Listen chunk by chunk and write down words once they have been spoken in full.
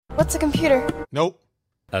What's a computer? Nope.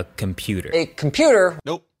 A computer. A computer?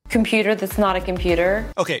 Nope. Computer that's not a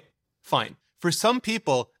computer? Okay, fine. For some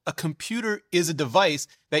people, a computer is a device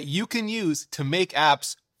that you can use to make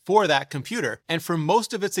apps for that computer. And for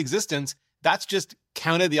most of its existence, that's just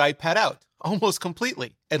counted the iPad out, almost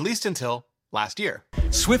completely, at least until last year.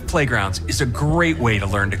 Swift Playgrounds is a great way to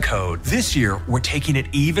learn to code. This year, we're taking it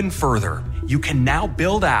even further. You can now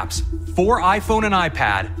build apps for iPhone and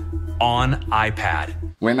iPad on iPad.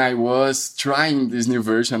 When I was trying this new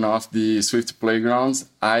version of the Swift Playgrounds,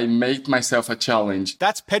 I made myself a challenge.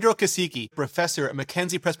 That's Pedro Kasiki, professor at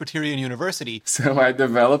Mackenzie Presbyterian University. So I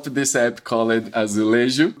developed this app called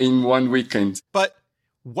Azulejo in one weekend. But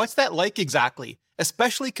what's that like exactly,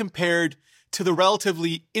 especially compared to the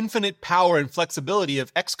relatively infinite power and flexibility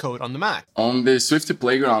of Xcode on the Mac? On the Swift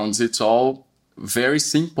Playgrounds, it's all very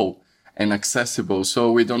simple and accessible.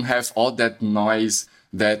 So we don't have all that noise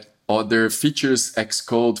that other features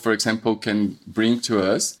Xcode, for example, can bring to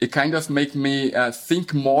us. It kind of make me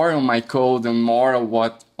think more on my code and more on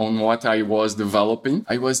what I was developing.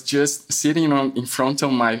 I was just sitting in front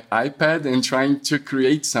of my iPad and trying to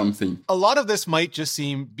create something. A lot of this might just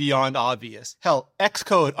seem beyond obvious. Hell,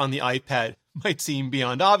 Xcode on the iPad might seem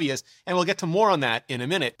beyond obvious, and we'll get to more on that in a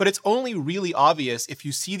minute. But it's only really obvious if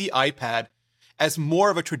you see the iPad as more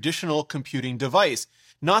of a traditional computing device,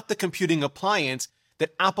 not the computing appliance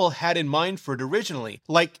that Apple had in mind for it originally,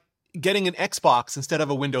 like getting an Xbox instead of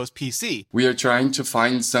a Windows PC. We are trying to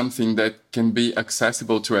find something that can be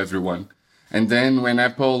accessible to everyone. And then when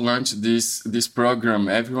Apple launched this program,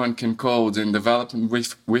 everyone can code and develop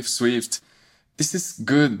with Swift. This is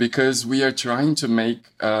good because we are trying to make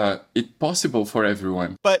it possible for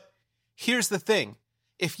everyone. But here's the thing.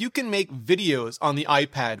 If you can make videos on the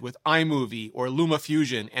iPad with iMovie or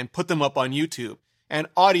LumaFusion and put them up on YouTube, and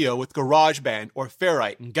audio with GarageBand or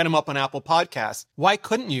Ferrite and get them up on Apple Podcasts, why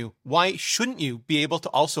couldn't you? Why shouldn't you be able to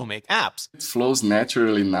also make apps? It flows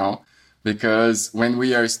naturally now because when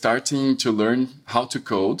we are starting to learn how to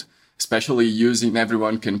code, especially using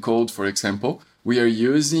Everyone Can Code, for example, we are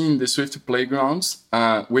using the Swift Playgrounds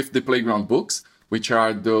with the Playground books, which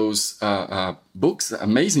are those books,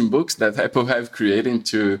 amazing books that Apple have created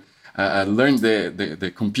to learn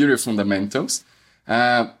the computer fundamentals.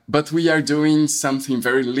 But we are doing something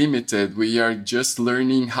very limited. We are just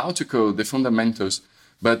learning how to code, the fundamentals.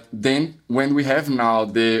 But then when we have now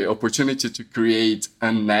the opportunity to create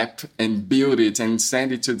an app and build it and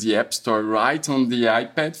send it to the App Store right on the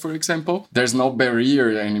iPad, for example, there's no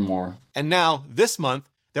barrier anymore. And now, this month,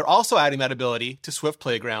 they're also adding that ability to Swift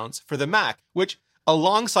Playgrounds for the Mac, which,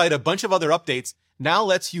 alongside a bunch of other updates, now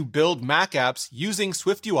lets you build Mac apps using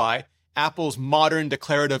SwiftUI, Apple's modern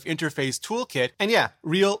declarative interface toolkit, and yeah,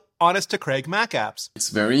 real honest-to-Craig Mac apps. It's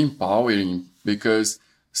very empowering because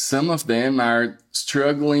some of them are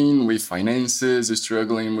struggling with finances,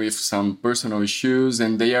 struggling with some personal issues,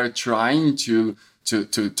 and they are trying to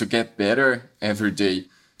get better every day.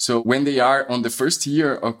 So when they are on the first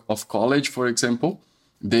year of college, for example,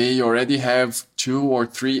 they already have 2 or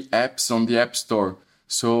 3 apps on the App Store.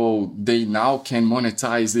 So they now can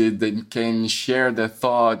monetize it, they can share their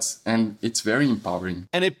thoughts, and it's very empowering.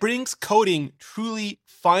 And it brings coding truly,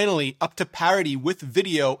 finally, up to parity with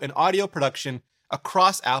video and audio production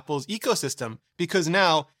across Apple's ecosystem. Because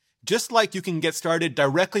now, just like you can get started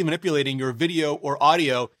directly manipulating your video or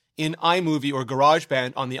audio in iMovie or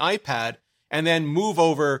GarageBand on the iPad, and then move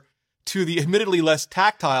over to the admittedly less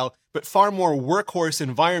tactile, but far more workhorse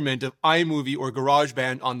environment of iMovie or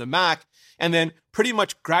GarageBand on the Mac, and then pretty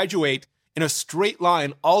much graduate in a straight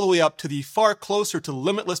line all the way up to the far closer to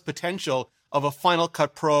limitless potential of a Final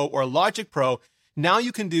Cut Pro or Logic Pro. Now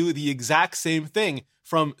you can do the exact same thing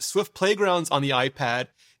from Swift Playgrounds on the iPad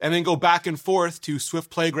and then go back and forth to Swift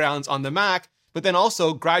Playgrounds on the Mac, but then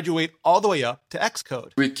also graduate all the way up to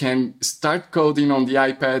Xcode. We can start coding on the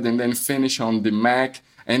iPad and then finish on the Mac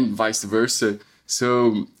and vice versa.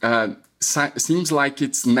 So seems like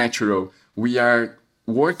it's natural. We are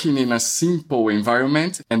working in a simple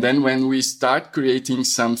environment, and then when we start creating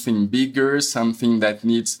something bigger, something that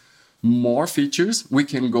needs more features, we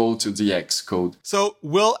can go to the Xcode. So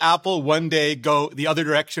will Apple one day go the other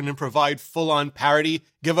direction and provide full-on parity,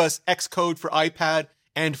 give us Xcode for iPad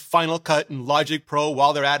and Final Cut and Logic Pro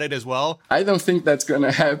while they're at it as well? I don't think that's going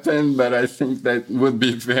to happen, but I think that would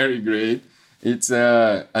be very great. It's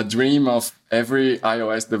a dream of every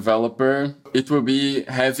iOS developer. It will be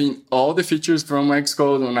having all the features from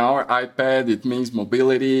Xcode on our iPad. It means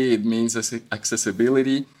mobility. It means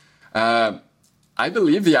accessibility. I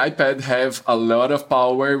believe the iPad have a lot of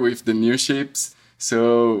power with the new chips.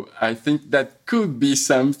 So I think that could be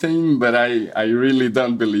something, but I really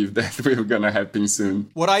don't believe that we're going to happen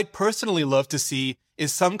soon. What I'd personally love to see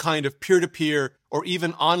is some kind of peer-to-peer or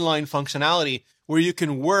even online functionality where you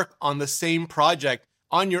can work on the same project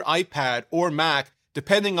on your iPad or Mac,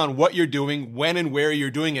 depending on what you're doing, when and where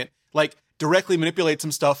you're doing it. Like directly manipulate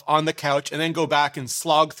some stuff on the couch and then go back and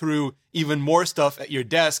slog through even more stuff at your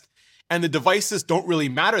desk. And the devices don't really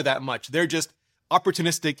matter that much. They're just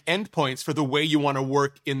opportunistic endpoints for the way you want to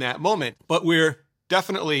work in that moment. But we're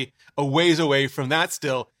definitely a ways away from that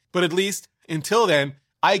still. But at least until then,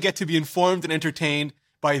 I get to be informed and entertained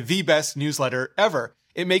by the best newsletter ever.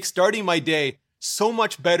 It makes starting my day so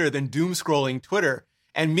much better than doom scrolling Twitter,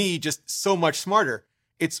 and me just so much smarter.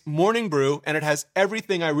 It's Morning Brew, and it has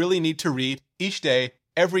everything I really need to read each day,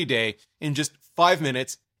 every day, in just 5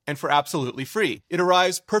 minutes and for absolutely free. It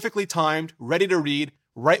arrives perfectly timed, ready to read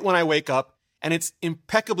right when I wake up, and it's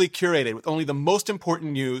impeccably curated with only the most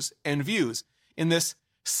important news and views in this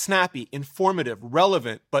snappy, informative,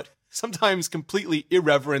 relevant, but sometimes completely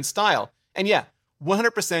irreverent style. And yeah,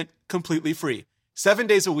 100% completely free. 7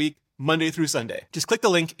 days a week, Monday through Sunday. Just click the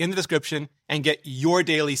link in the description and get your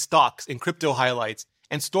daily stocks and crypto highlights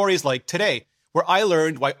and stories like today, where I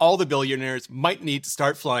learned why all the billionaires might need to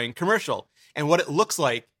start flying commercial and what it looks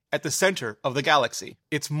like at the center of the galaxy.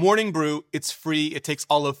 It's Morning Brew, it's free, it takes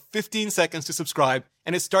all of 15 seconds to subscribe,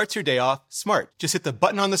 and it starts your day off smart. Just hit the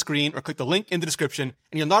button on the screen or click the link in the description,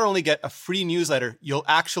 and you'll not only get a free newsletter you'll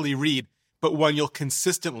actually read, but one you'll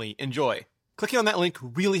consistently enjoy. Clicking on that link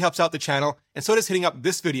really helps out the channel, and so does hitting up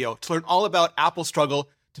this video to learn all about Apple's struggle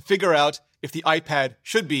to figure out if the iPad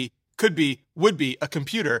should be, could be, would be a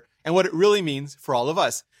computer, and what it really means for all of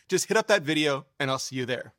us. Just hit up that video, and I'll see you there.